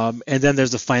 And then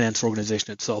there's the finance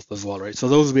organization itself as well, right? So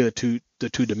those would be the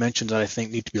two dimensions that I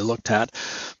think need to be looked at.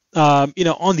 On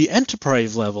the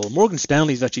enterprise level, Morgan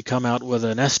Stanley's actually come out with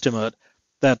an estimate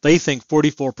that they think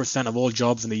 44% of all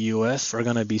jobs in the US are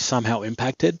going to be somehow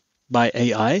impacted by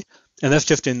AI. And that's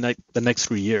just in like the next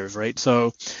 3 years, right?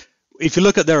 So if you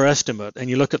look at their estimate and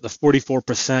you look at the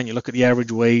 44%, you look at the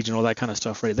average wage and all that kind of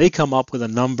stuff, right? They come up with a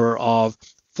number of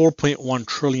 $4.1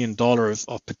 trillion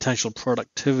of potential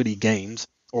productivity gains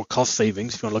or cost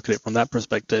savings, if you want to look at it from that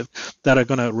perspective, that are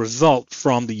going to result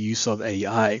from the use of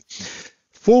AI.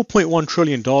 $4.1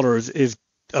 trillion is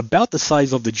about the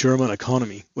size of the German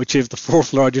economy, which is the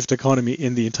fourth largest economy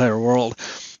in the entire world.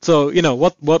 So,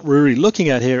 what we're really looking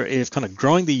at here is kind of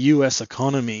growing the U.S.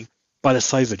 economy by the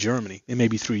size of Germany in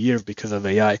maybe 3 years because of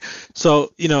AI.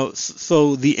 So,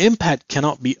 so the impact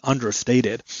cannot be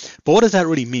understated. But what does that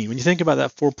really mean? When you think about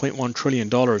that $4.1 trillion,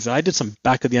 I did some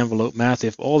back of the envelope math.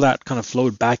 If all that kind of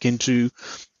flowed back into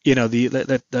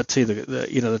let's say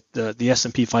the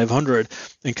S&P 500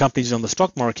 and companies on the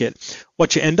stock market,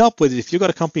 what you end up with is if you've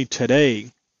got a company today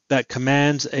that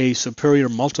commands a superior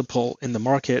multiple in the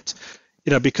market,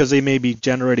 because they may be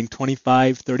generating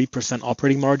 25, 30%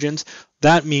 operating margins,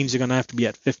 that means you're going to have to be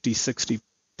at 50, 60%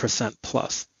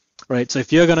 plus, right? So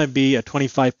if you're going to be a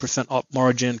 25% op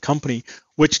margin company,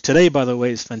 which today, by the way,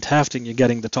 is fantastic, you're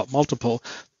getting the top multiple,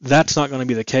 that's not going to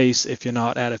be the case if you're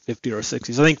not at a 50 or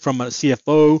 60. So I think from a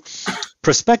CFO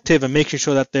perspective and making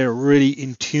sure that they're really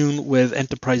in tune with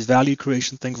enterprise value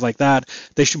creation, things like that,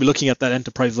 they should be looking at that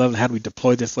enterprise level. How do we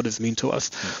deploy this? What does it mean to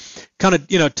us? Kind of,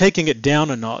 taking it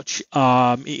down a notch.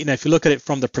 If you look at it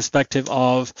from the perspective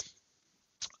of,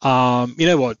 how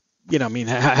do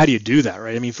you do that,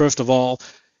 right? I mean, first of all,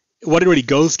 what it really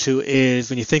goes to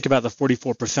is when you think about the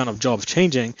 44% of jobs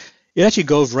changing, it actually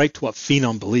goes right to what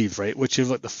Phenom believes, right? Which is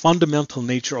like the fundamental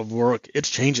nature of work, it's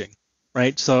changing,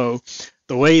 right? So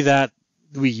the way that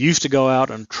we used to go out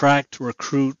and attract,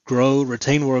 recruit, grow,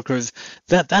 retain workers,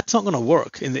 that's not going to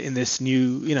work in this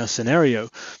new, scenario.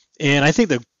 And I think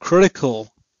the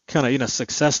critical kind of,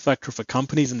 success factor for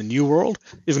companies in the new world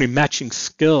is going to be matching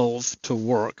skills to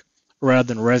work rather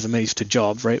than resumes to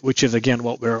jobs, right? Which is, again,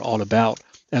 what we're all about,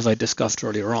 as I discussed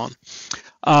earlier on.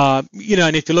 And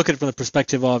if you look at it from the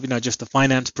perspective of, just the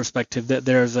finance perspective, that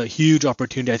there's a huge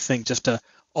opportunity, I think, just to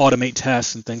automate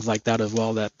tasks and things like that as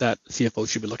well that CFO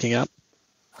should be looking at.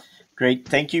 Great.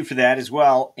 Thank you for that as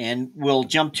well. And we'll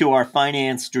jump to our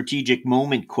finance strategic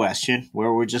moment question,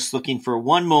 where we're just looking for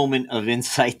one moment of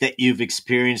insight that you've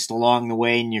experienced along the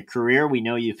way in your career. We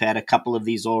know you've had a couple of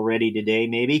these already today,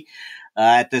 maybe.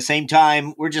 At the same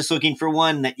time, we're just looking for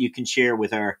one that you can share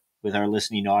with our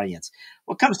listening audience.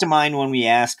 What comes to mind when we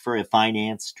ask for a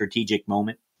finance strategic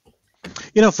moment?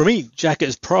 For me, Jack,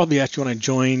 is probably actually when I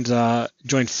joined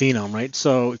Phenom, right?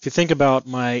 So if you think about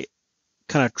my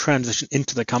kind of transition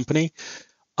into the company,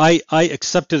 I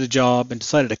accepted the job and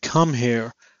decided to come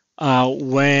here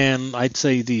when I'd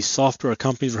say the software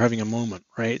companies were having a moment,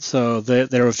 right? So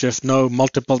there was just no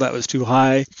multiple that was too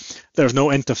high. There was no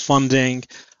end to funding.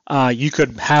 You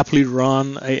could happily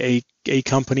run a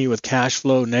company with cash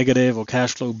flow negative or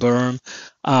cash flow burn,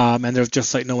 and there's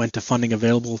just like no end to funding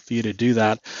available for you to do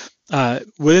that.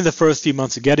 Within the first few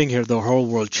months of getting here, the whole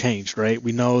world changed, right?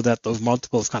 We know that those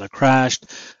multiples kind of crashed.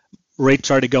 Rates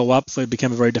started to go up, so it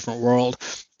became a very different world.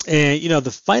 And, the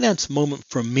finance moment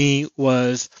for me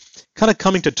was kind of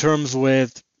coming to terms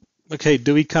with, okay,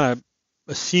 do we kind of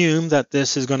assume that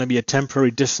this is going to be a temporary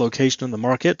dislocation in the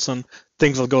markets and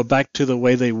things will go back to the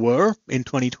way they were in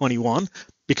 2021?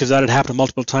 Because that had happened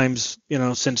multiple times,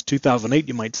 since 2008,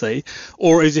 you might say,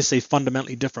 or is this a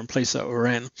fundamentally different place that we're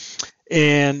in?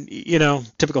 And,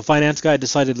 typical finance guy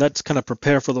decided let's kind of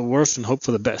prepare for the worst and hope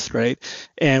for the best, right?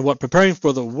 And what preparing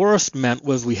for the worst meant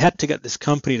was we had to get this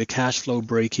company to cash flow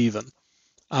break even.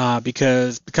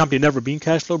 Because the company had never been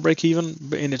cash flow break even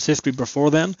in its history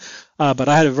before then. But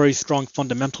I had a very strong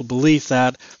fundamental belief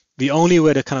that the only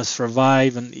way to kind of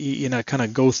survive and kind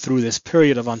of go through this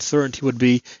period of uncertainty would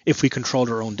be if we controlled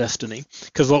our own destiny.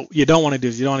 Because what you don't want to do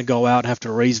is you don't want to go out and have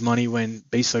to raise money when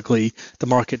basically the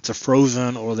markets are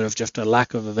frozen or there's just a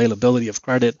lack of availability of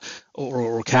credit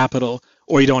or capital,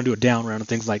 or you don't want to do a down round and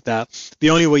things like that.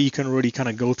 The only way you can really kind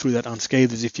of go through that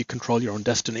unscathed is if you control your own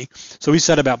destiny. So we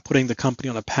set about putting the company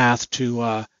on a path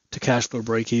to cash flow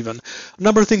break even. A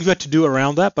number of things we had to do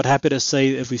around that, but happy to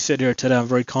say as we sit here today, I'm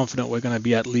very confident we're going to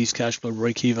be at least cash flow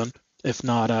break even, if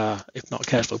not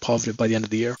cash flow positive by the end of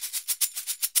the year.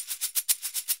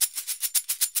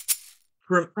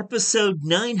 From episode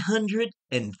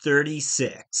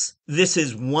 936, this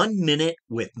is 1 Minute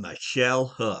with Michelle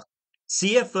Hook,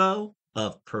 CFO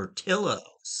of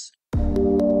Portillo's.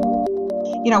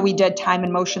 We did time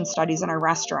and motion studies in our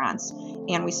restaurants.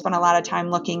 And we spent a lot of time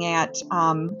looking at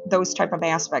those type of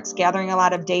aspects, gathering a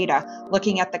lot of data,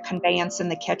 looking at the conveyance in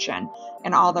the kitchen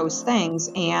and all those things.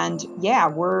 And yeah,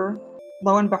 we're,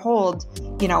 lo and behold,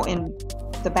 in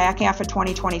the back half of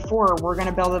 2024, we're going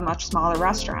to build a much smaller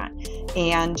restaurant.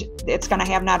 And it's going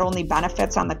to have not only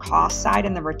benefits on the cost side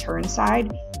and the return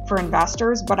side for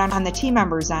investors, but on the team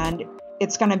members' end,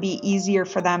 it's going to be easier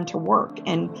for them to work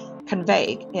and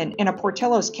convey. And a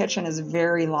Portillo's kitchen is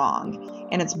very long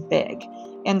and it's big.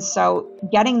 And so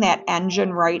getting that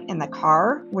engine right in the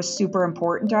car was super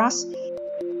important to us.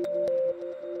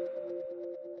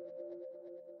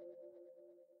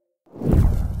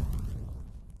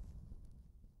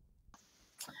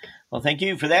 Well, thank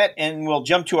you for that. And we'll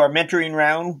jump to our mentoring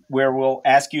round where we'll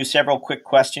ask you several quick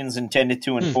questions intended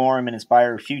to inform and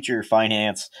inspire future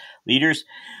finance leaders.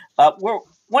 We're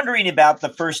wondering about the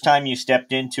first time you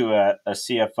stepped into a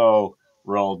CFO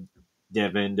role,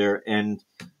 Davinder, and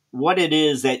what it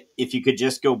is that if you could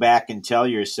just go back and tell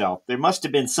yourself, there must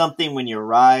have been something when you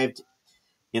arrived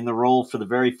in the role for the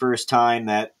very first time,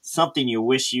 that something you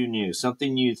wish you knew,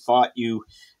 something you thought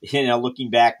looking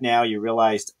back now, you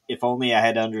realized if only I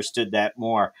had understood that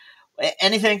more.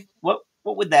 Anything? What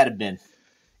would that have been?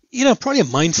 Probably a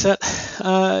mindset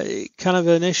kind of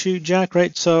an issue, Jack,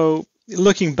 right? So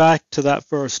looking back to that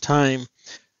first time,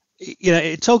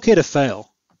 it's okay to fail.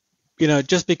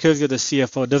 Just because you're the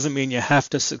CFO doesn't mean you have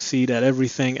to succeed at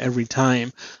everything every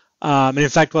time. And in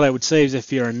fact, what I would say is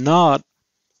if you're not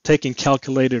taking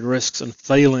calculated risks and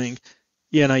failing,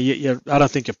 I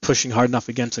don't think you're pushing hard enough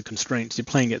against the constraints. You're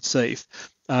playing it safe.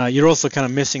 You're also kind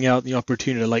of missing out the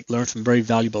opportunity to learn some very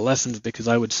valuable lessons, because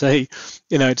I would say,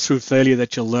 it's through failure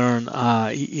that you'll learn,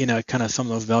 kind of some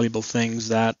of those valuable things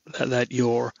that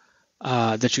you're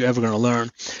ever going to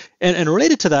learn. And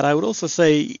related to that, I would also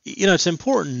say, it's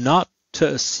important not to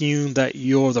assume that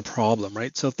you're the problem,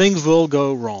 right? So things will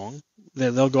go wrong.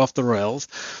 They'll go off the rails.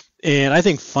 And I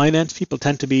think finance people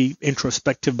tend to be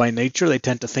introspective by nature. They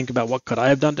tend to think about what could I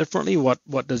have done differently?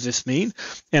 What does this mean?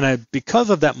 And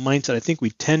because of that mindset, I think we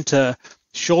tend to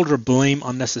shoulder blame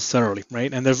unnecessarily,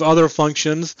 right? And there's other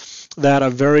functions that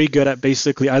are very good at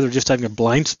basically either just having a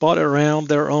blind spot around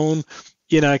their own,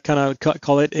 kind of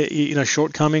call it,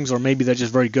 shortcomings, or maybe they're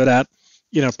just very good at,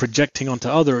 projecting onto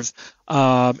others.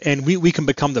 And we can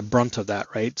become the brunt of that,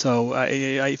 right? So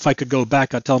if I could go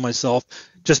back, I'd tell myself,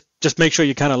 just make sure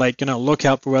you kind of look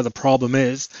out for where the problem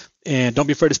is, and don't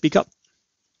be afraid to speak up.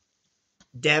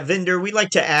 Davinder, we like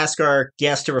to ask our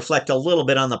guests to reflect a little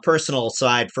bit on the personal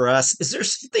side for us. Is there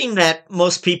something that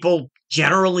most people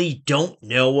generally don't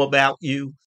know about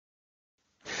you?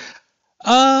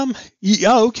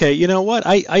 Yeah, okay. You know what?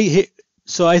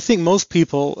 So I think most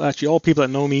people, actually all people that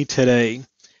know me today,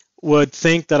 would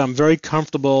think that I'm very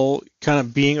comfortable kind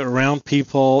of being around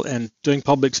people and doing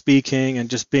public speaking and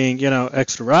just being,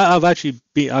 extrovert. I've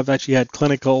actually had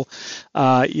clinical,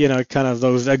 kind of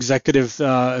those executive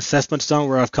assessments done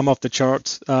where I've come off the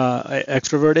charts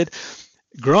extroverted.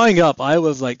 Growing up, I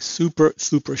was super,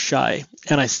 super shy,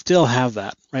 and I still have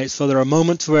that, right? So there are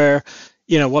moments where,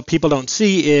 what people don't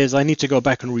see is I need to go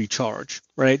back and recharge,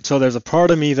 right? So there's a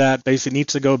part of me that basically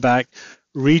needs to go back,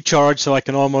 recharge, so I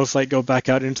can almost go back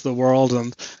out into the world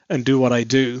and do what I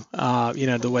do,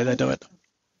 the way they do it.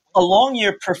 Along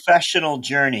your professional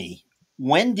journey,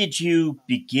 when did you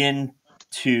begin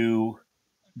to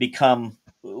become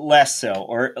less so,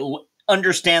 or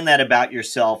understand that about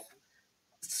yourself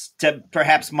to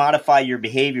perhaps modify your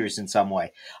behaviors in some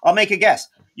way? I'll make a guess.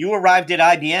 You arrived at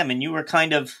IBM and you were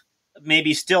kind of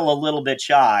maybe still a little bit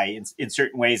shy in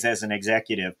certain ways as an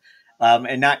executive,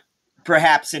 and not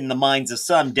perhaps in the minds of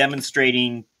some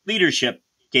demonstrating leadership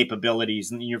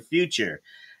capabilities in your future.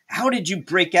 How did you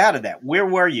break out of that? Where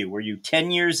were you? Were you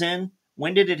 10 years in?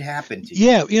 When did it happen to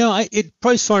you? Yeah, it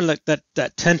probably started like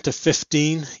that 10 to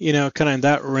 15, kind of in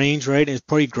that range, right? It's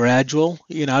pretty gradual.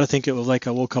 I don't think it was like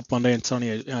I woke up one day and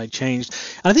suddenly I changed.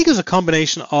 And I think it was a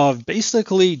combination of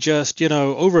basically just,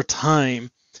 over time,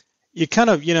 you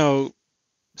kind of,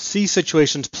 see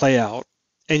situations play out.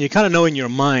 And you kind of know in your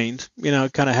mind,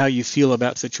 kind of how you feel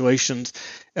about situations.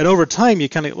 And over time, you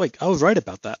kind of I was right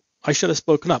about that. I should have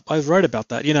spoken up. I was right about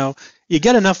that. You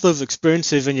get enough of those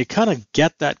experiences and you kind of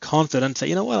get that confidence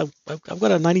that, what, I've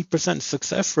got a 90%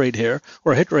 success rate here,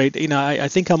 or a hit rate. I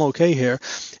think I'm okay here.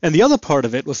 And the other part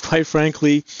of it was, quite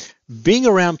frankly, being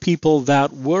around people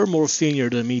that were more senior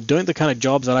than me, doing the kind of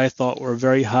jobs that I thought were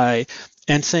very high,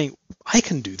 and saying, I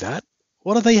can do that.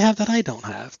 What do they have that I don't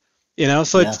have?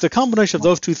 So it's the combination of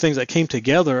those two things that came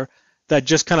together that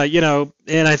just kind of,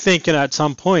 and I think at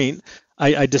some point,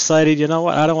 I decided, you know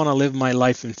what, I don't want to live my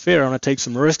life in fear. I'm going to take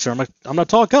some risks. I'm going to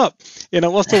talk up.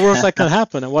 What's the worst that can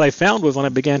happen? And what I found was when I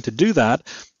began to do that,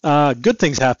 good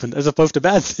things happened as opposed to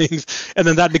bad things. And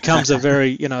then that becomes a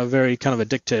very, very kind of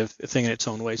addictive thing in its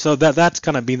own way. So that's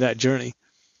kind of been that journey.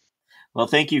 Well,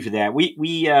 thank you for that.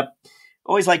 We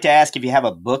always like to ask if you have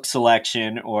a book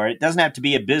selection, or it doesn't have to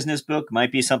be a business book. It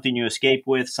might be something you escape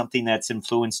with, something that's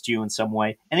influenced you in some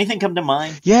way. Anything come to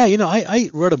mind? Yeah,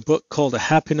 I read a book called The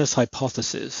Happiness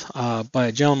Hypothesis by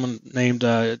a gentleman named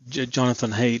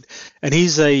Jonathan Haidt, and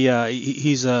he's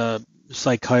a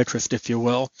psychiatrist, if you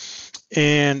will.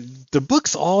 And the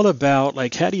book's all about,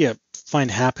 like, how do you find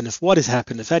happiness? What is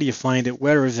happiness? How do you find it?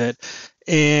 Where is it?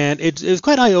 And it's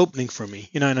quite eye-opening for me,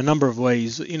 in a number of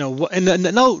ways,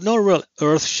 and no real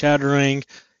earth-shattering,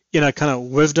 kind of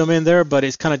wisdom in there, but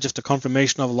it's kind of just a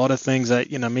confirmation of a lot of things that,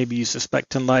 maybe you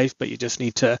suspect in life, but you just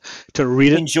need to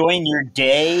read it. Enjoying your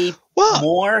day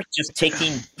more, just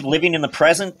living in the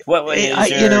present.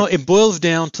 It boils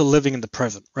down to living in the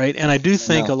present, right? And I do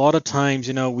think a lot of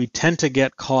times, we tend to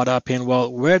get caught up in,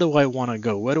 well, where do I want to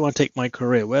go? Where do I want to take my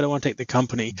career? Where do I want to take the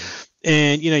company?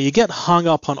 And, you get hung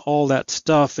up on all that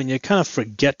stuff and you kind of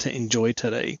forget to enjoy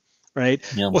today, right?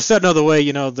 Yeah. Well, said another way,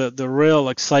 the real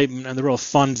excitement and the real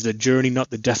fun's the journey, not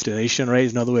the destination, right?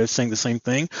 Is another way of saying the same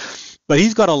thing. But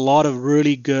he's got a lot of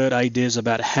really good ideas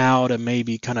about how to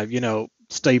maybe kind of,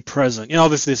 stay present.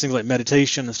 Obviously there's things like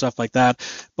meditation and stuff like that.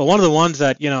 But one of the ones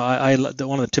that,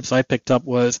 one of the tips I picked up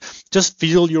was just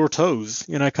feel your toes,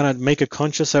 kind of make a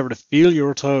conscious effort to feel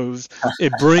your toes.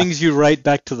 It brings you right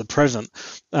back to the present,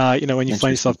 when you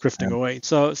find yourself drifting away.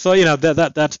 So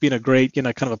that's been a great, kind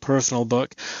of a personal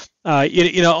book. On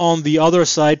the other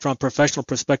side, from a professional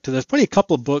perspective, there's probably a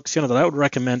couple of books, that I would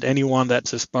recommend anyone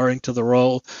that's aspiring to the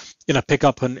role, pick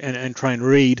up and try and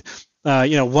read.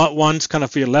 One's kind of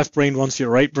for your left brain, one's for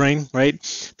your right brain, right?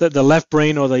 The left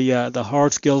brain, or the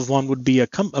hard skills one, would be a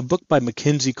book by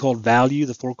McKinsey called Value,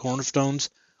 the Four Cornerstones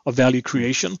of Value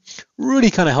Creation. Really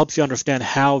kind of helps you understand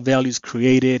how value is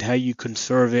created, how you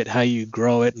conserve it, how you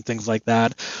grow it, and things like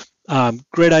that.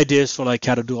 Great ideas for like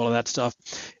how to do all of that stuff.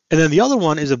 And then the other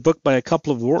one is a book by a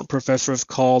couple of Wharton professors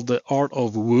called The Art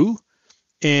of Woo.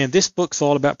 And this book's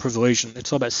all about persuasion.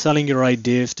 It's all about selling your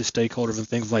ideas to stakeholders and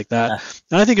things like that.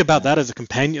 And I think about that as a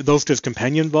companion, those two as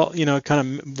companion, kind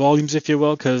of volumes, if you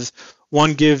will, because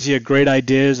one gives you great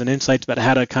ideas and insights about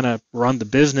how to kind of run the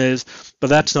business,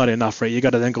 but that's not enough, right? You got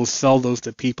to then go sell those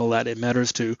to people that it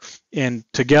matters to. And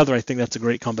together, I think that's a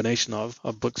great combination of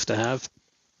books to have.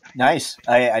 Nice.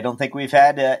 I don't think we've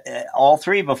had all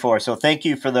three before, so thank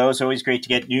you for those. Always great to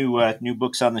get new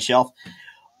books on the shelf.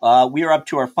 We are up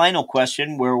to our final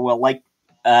question, where we'll like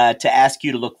to ask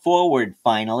you to look forward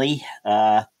finally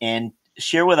and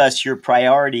share with us your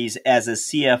priorities as a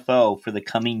CFO for the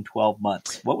coming 12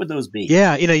 months. What would those be?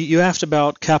 Yeah, you asked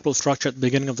about capital structure at the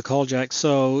beginning of the call, Jack.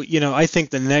 So, I think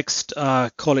the next,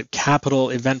 call it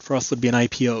capital event for us would be an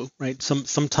IPO, right?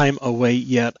 Some time away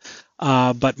yet.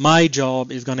 But my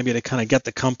job is going to be to kind of get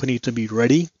the company to be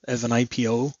ready as an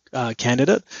IPO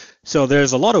candidate. So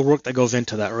there's a lot of work that goes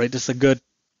into that, right? It's a good,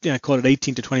 call it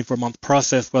 18 to 24 month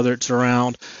process, whether it's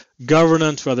around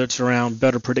governance, whether it's around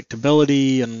better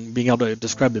predictability and being able to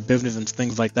describe the business and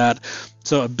things like that.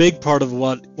 So a big part of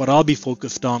what I'll be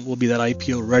focused on will be that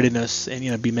IPO readiness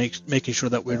and, be making sure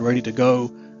that we're ready to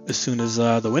go as soon as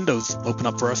the windows open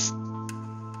up for us.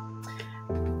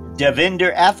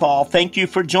 Davinder Athwal, thank you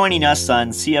for joining us on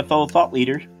CFO Thought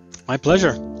Leader. My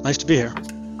pleasure. Nice to be here.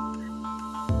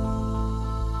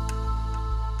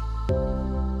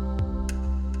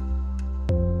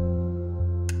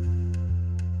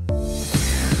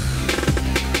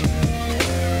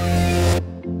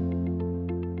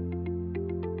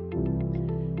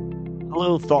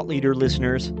 Hello, Thought Leader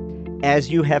listeners.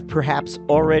 As you have perhaps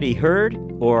already heard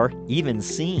or even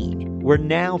seen, we're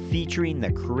now featuring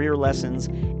the career lessons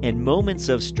and moments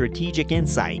of strategic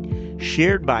insight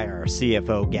shared by our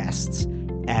CFO guests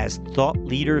as Thought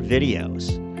Leader videos.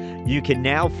 You can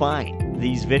now find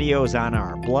these videos on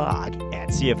our blog at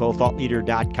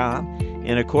cfothoughtleader.com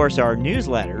and, of course, our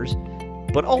newsletters,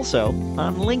 but also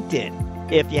on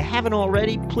LinkedIn. If you haven't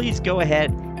already, please go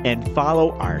ahead and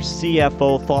follow our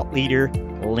CFO Thought Leader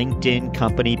LinkedIn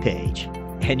company page,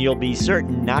 and you'll be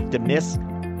certain not to miss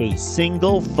a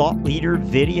single Thought Leader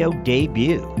video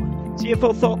debut.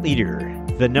 CFO Thought Leader,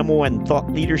 the #1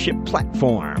 thought leadership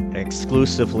platform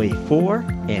exclusively for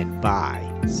and by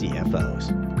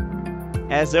CFOs.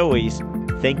 As always,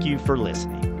 thank you for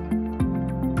listening.